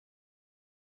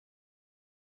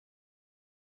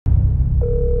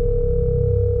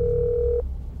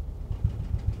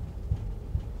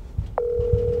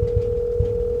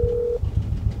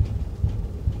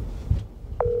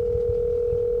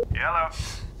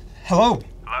Hello?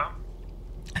 Hello?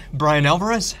 Brian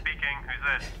Alvarez? Speaking.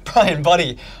 Who's this? Brian,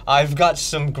 buddy, I've got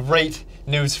some great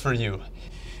news for you.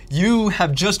 You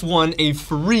have just won a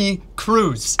free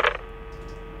cruise.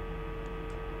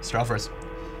 Mr. Alvarez.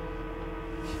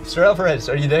 Mr. Alvarez,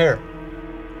 are you there?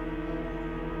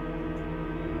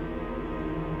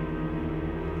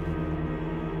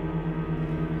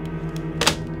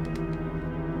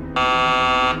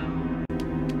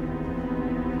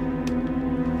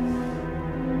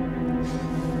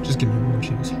 Just give me one more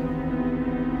chance.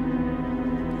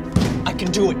 I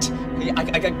can do it.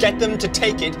 I get them to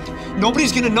take it.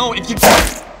 Nobody's gonna know if you...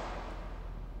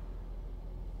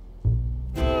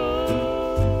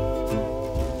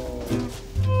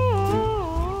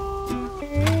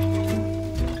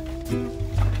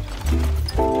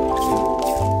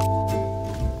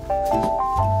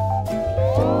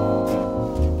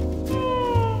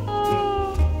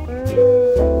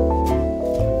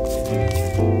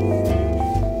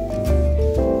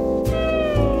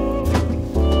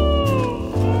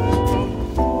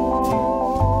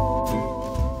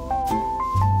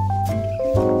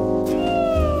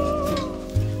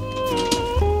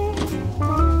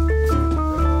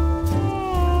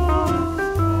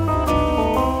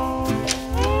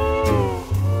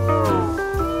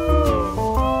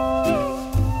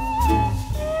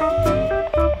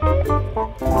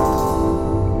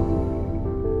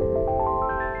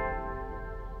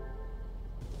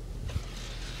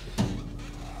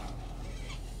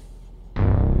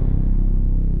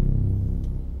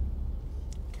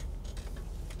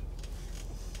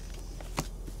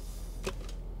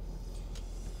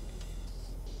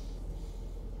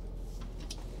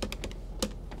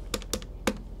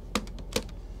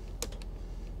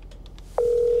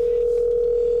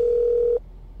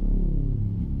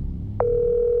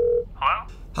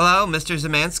 Hello, Mr.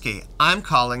 Zemansky. I'm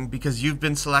calling because you've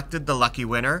been selected the lucky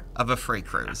winner of a free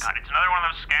cruise. God, it's another one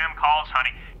of those scam calls,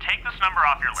 honey. Take this number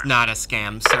off your list. It's not a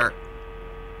scam, sir.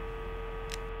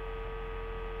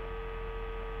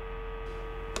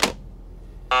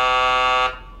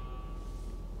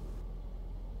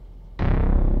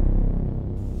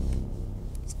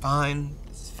 It's fine.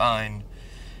 It's fine.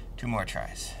 2 more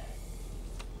tries.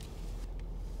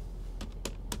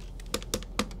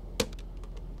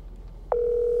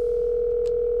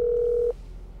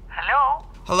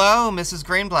 Hello, Mrs.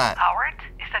 Greenblatt. Howard,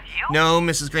 is that you? No,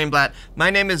 Mrs. Greenblatt. My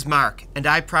name is Mark, and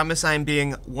I promise I'm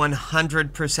being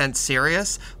 100%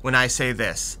 serious when I say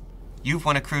this. You've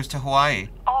won a cruise to Hawaii.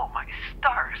 Oh, my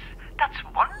stars. That's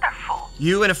wonderful.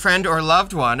 You and a friend or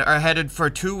loved one are headed for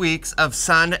 2 weeks of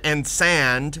sun and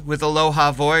sand with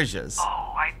Aloha Voyages.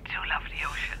 Oh, I do love the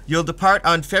ocean. You'll depart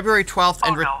on February 12th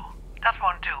and... Oh, no. That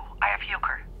won't do. I have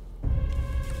euchre.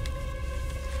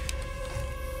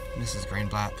 Mrs.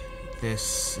 Greenblatt,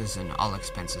 this is an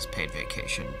all-expenses-paid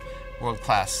vacation.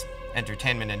 World-class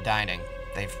entertainment and dining.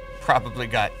 They've probably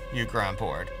got euchre on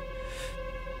board.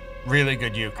 Really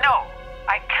good euchre. No,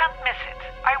 I can't miss it.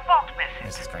 I won't miss it.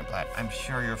 Mrs. Greenblatt, I'm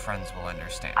sure your friends will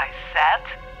understand. I said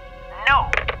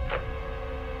no.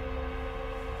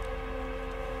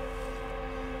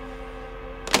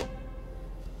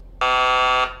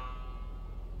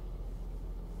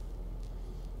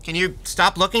 Can you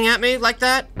stop looking at me like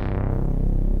that?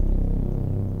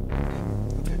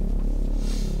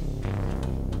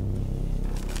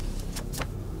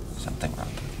 Something wrong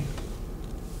with you.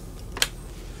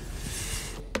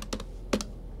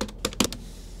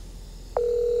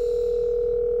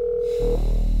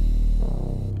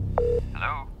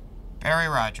 Hello? Barry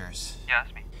Rogers. Yeah,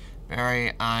 that's me.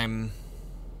 Barry, I'm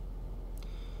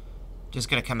just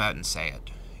gonna come out and say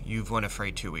it. You've won a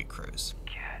free 2-week cruise.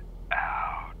 Get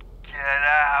out. Get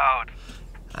out.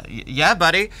 Yeah,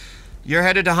 buddy. You're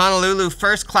headed to Honolulu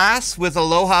first class with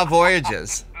Aloha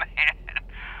Voyages. Man,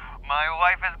 my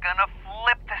wife is gonna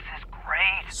flip. This is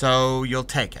great. So you'll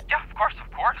take it? Yeah, of course,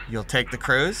 of course. You'll take the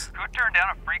cruise? Who turned down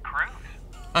a free cruise?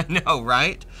 I know,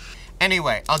 right?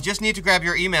 Anyway, I'll just need to grab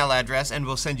your email address and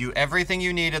we'll send you everything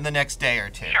you need in the next day or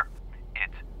 2. Sure.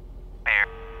 It's Bear.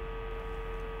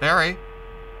 Barry?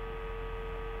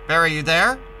 Barry, you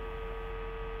there?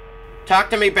 Talk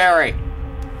to me, Barry.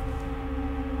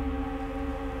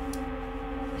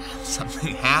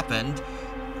 Something happened.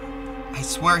 I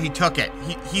swear he took it.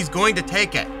 He's going to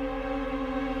take it.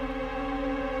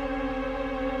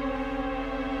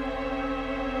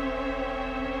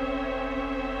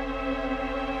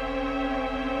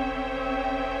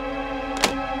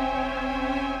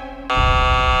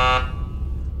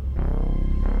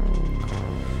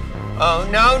 Oh,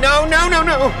 no, no, no, no,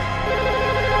 no!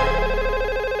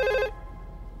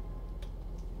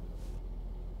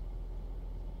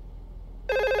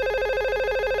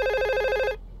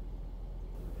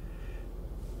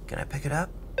 Can I pick it up?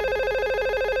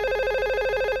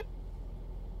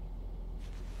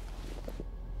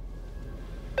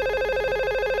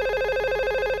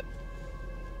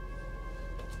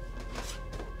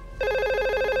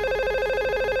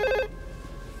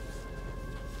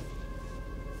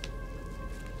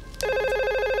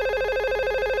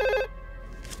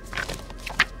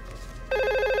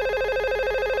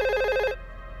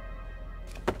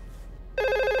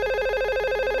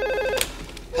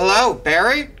 Hello,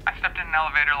 Barry? I stepped in an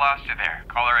elevator, lost you there.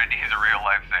 Caller ID is a real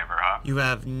lifesaver, huh? You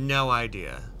have no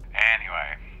idea.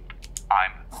 Anyway,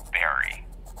 I'm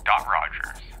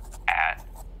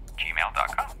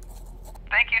Barry.Rogers@gmail.com.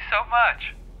 Thank you so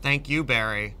much. Thank you,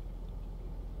 Barry.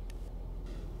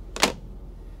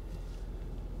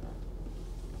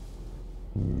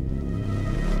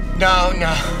 No.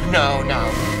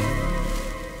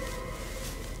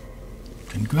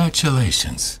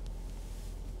 Congratulations.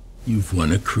 You've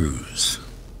won a cruise.